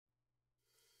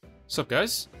Sup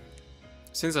guys?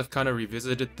 Since I've kinda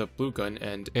revisited the blue gun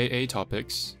and AA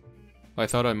topics, I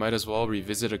thought I might as well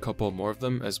revisit a couple more of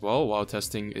them as well while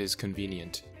testing is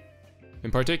convenient.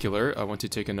 In particular, I want to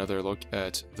take another look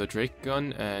at the Drake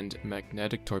gun and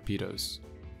magnetic torpedoes.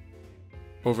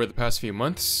 Over the past few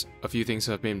months, a few things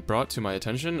have been brought to my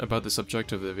attention about the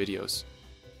subject of the videos.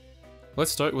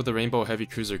 Let's start with the Rainbow Heavy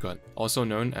Cruiser gun, also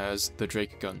known as the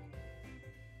Drake gun.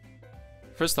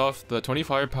 First off, the 20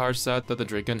 firepower stat that the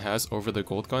Drake gun has over the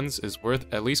gold guns is worth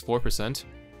at least 4%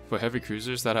 for heavy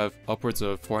cruisers that have upwards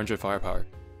of 400 firepower,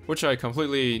 which I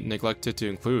completely neglected to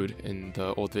include in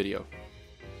the old video.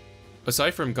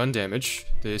 Aside from gun damage,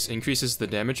 this increases the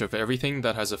damage of everything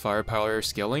that has a firepower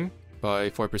scaling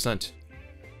by 4%.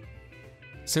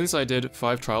 Since I did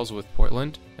 5 trials with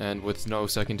Portland, and with no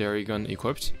secondary gun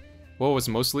equipped, what was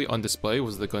mostly on display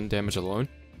was the gun damage alone,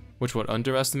 which would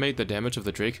underestimate the damage of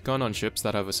the Drake gun on ships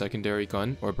that have a secondary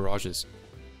gun or barrages.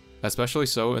 Especially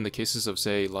so in the cases of,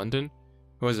 say, London,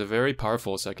 who has a very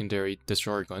powerful secondary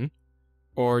destroyer gun,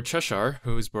 or Cheshire,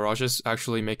 whose barrages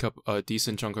actually make up a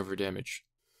decent chunk of her damage.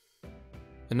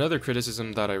 Another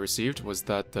criticism that I received was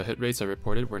that the hit rates I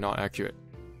reported were not accurate.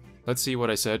 Let's see what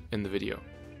I said in the video.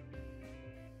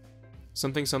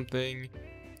 Something,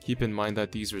 keep in mind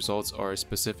that these results are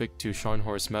specific to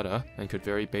Scharnhorst meta and could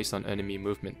vary based on enemy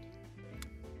movement.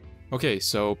 Okay,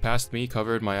 so past me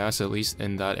covered my ass at least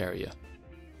in that area.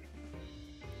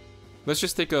 Let's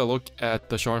just take a look at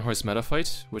the Scharnhorst meta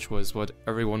fight, which was what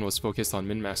everyone was focused on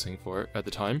min-maxing for at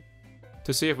the time,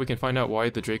 to see if we can find out why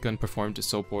the Drake gun performed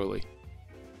so poorly.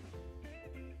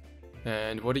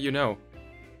 And what do you know?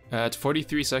 At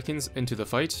 43 seconds into the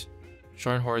fight,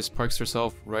 Scharnhorst parks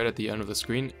herself right at the end of the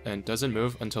screen and doesn't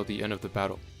move until the end of the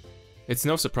battle. It's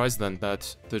no surprise then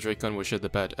that the Drake gun would shit the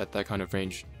bed at that kind of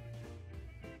range.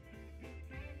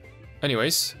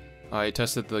 Anyways, I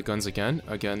tested the guns again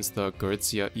against the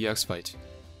Gorizia EX fight,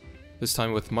 this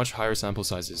time with much higher sample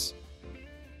sizes.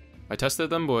 I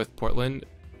tested them with Portland,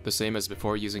 the same as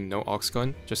before, using no aux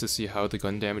gun just to see how the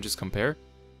gun damages compare,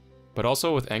 but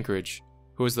also with Anchorage,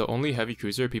 who is the only heavy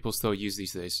cruiser people still use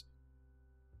these days.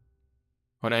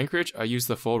 On Anchorage, I used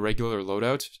the full regular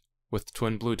loadout with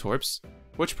twin blue torps,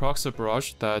 which procs a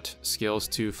barrage that scales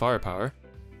to firepower,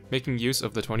 making use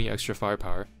of the 20 extra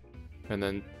firepower, and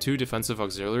then 2 defensive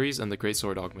auxiliaries and the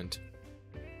greatsword augment.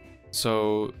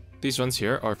 So these runs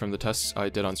here are from the tests I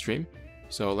did on stream,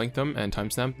 so I'll link them and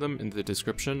timestamp them in the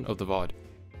description of the VOD.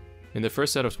 In the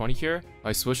first set of 20 here,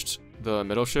 I switched the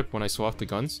middle ship when I swapped the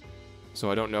guns,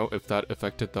 so I don't know if that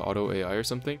affected the auto AI or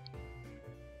something.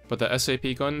 But the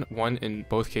SAP gun won in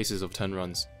both cases of 10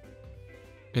 runs.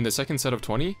 In the second set of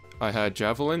 20, I had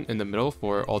Javelin in the middle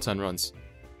for all 10 runs.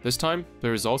 This time,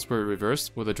 the results were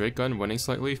reversed with the Drake gun winning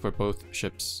slightly for both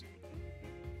ships.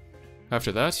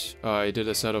 After that, I did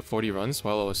a set of 40 runs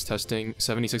while I was testing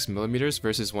 76mm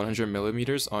versus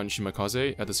 100mm on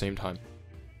Yukikaze at the same time.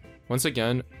 Once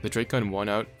again, the Drake gun won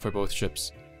out for both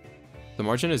ships. The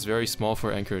margin is very small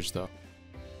for Anchorage though.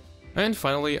 And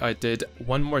finally, I did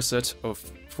one more set of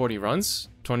 40 runs,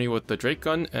 20 with the Drake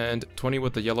gun and 20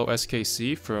 with the yellow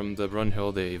SKC from the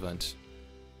Brunhilde event,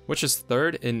 which is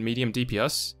third in medium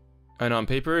DPS, and on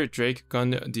paper, Drake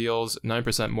gun deals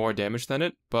 9% more damage than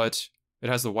it, but it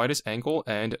has the widest angle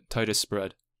and tightest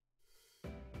spread.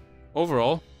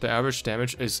 Overall, the average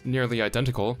damage is nearly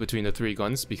identical between the 3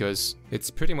 guns because it's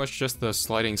pretty much just the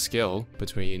sliding scale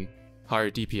between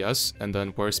higher DPS and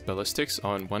then worse ballistics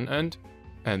on one end,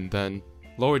 and then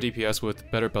lower DPS with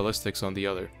better ballistics on the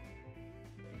other.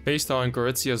 Based on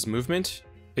Gorizia's movement,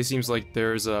 it seems like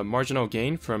there's a marginal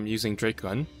gain from using Drake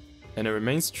gun, and it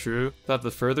remains true that the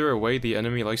further away the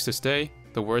enemy likes to stay,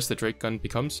 the worse the Drake gun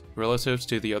becomes relative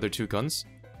to the other 2 guns,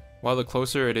 while the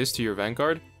closer it is to your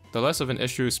vanguard, the less of an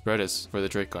issue spread is for the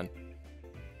Drake gun.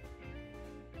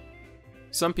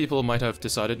 Some people might have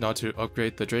decided not to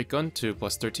upgrade the Drake gun to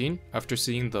plus 13 after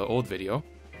seeing the old video,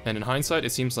 and in hindsight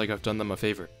it seems like I've done them a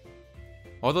favor.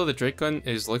 Although the Drake gun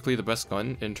is likely the best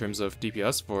gun in terms of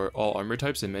DPS for all armor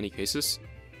types in many cases,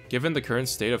 given the current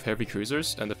state of heavy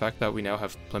cruisers and the fact that we now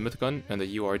have Plymouth gun and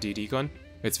the URDD gun,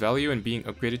 its value in being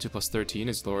upgraded to plus 13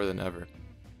 is lower than ever.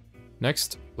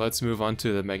 Next, let's move on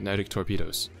to the magnetic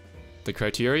torpedoes. The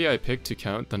criteria I picked to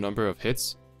count the number of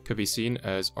hits could be seen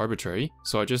as arbitrary,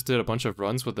 so I just did a bunch of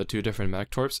runs with the 2 different mag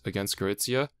torps against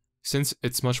Gorizia, since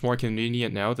it's much more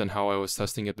convenient now than how I was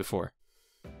testing it before.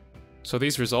 So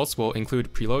these results will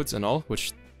include preloads and all,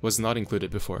 which was not included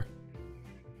before.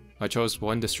 I chose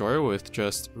one destroyer with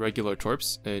just regular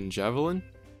torps in Javelin,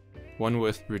 one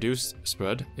with reduced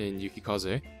spread in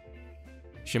Yukikaze,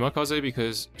 Shimakaze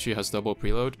because she has double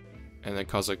preload, and then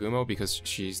Kazagumo because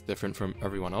she's different from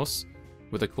everyone else,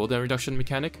 with a cooldown reduction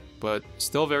mechanic, but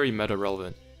still very meta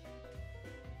relevant.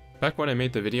 Back when I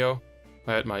made the video,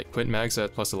 I had my quint mags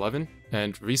at plus 11,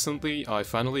 and recently I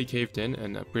finally caved in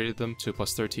and upgraded them to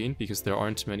plus 13 because there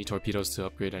aren't many torpedoes to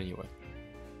upgrade anyway.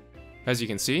 As you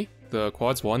can see, the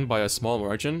quads won by a small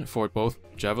margin for both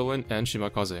Javelin and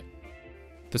Yukikaze.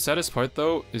 The saddest part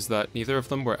though is that neither of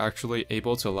them were actually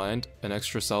able to land an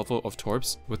extra salvo of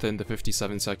torps within the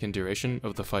 57-second duration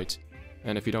of the fight,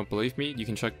 and if you don't believe me, you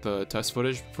can check the test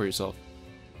footage for yourself.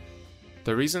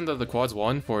 The reason that the quads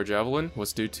won for Javelin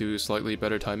was due to slightly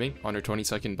better timing on her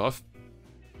 20-second buff,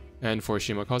 and for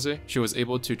Yukikaze, she was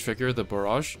able to trigger the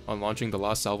barrage on launching the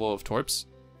last salvo of torps,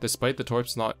 despite the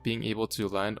torps not being able to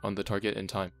land on the target in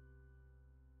time.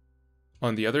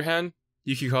 On the other hand,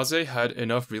 Yukikaze had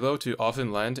enough reload to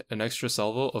often land an extra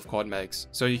salvo of quad mags,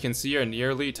 so you can see a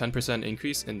nearly 10%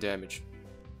 increase in damage.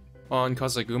 On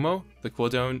Kazagumo, the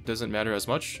cooldown doesn't matter as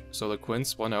much, so the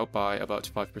quints won out by about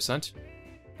 5%,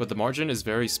 but the margin is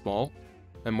very small,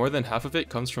 and more than half of it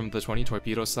comes from the 20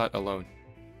 torpedo stat alone.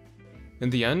 In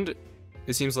the end,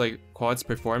 it seems like quads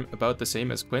perform about the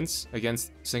same as quints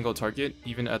against single target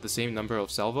even at the same number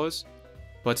of salvos,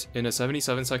 but in a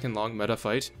 77-second long meta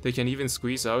fight, they can even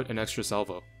squeeze out an extra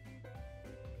salvo.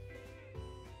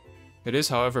 It is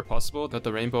however possible that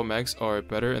the rainbow mags are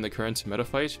better in the current meta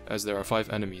fight as there are 5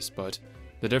 enemies, but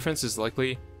the difference is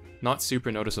likely not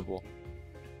super noticeable.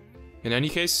 In any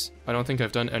case, I don't think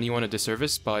I've done anyone a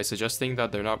disservice by suggesting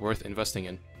that they're not worth investing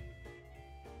in.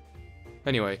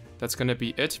 Anyway, that's gonna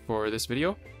be it for this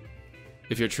video.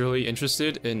 If you're truly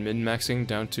interested in min-maxing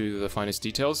down to the finest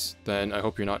details, then I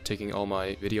hope you're not taking all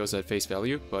my videos at face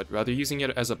value, but rather using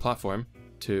it as a platform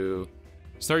to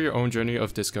start your own journey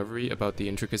of discovery about the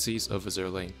intricacies of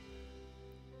Azur lane.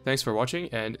 Thanks for watching,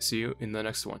 and see you in the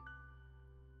next one.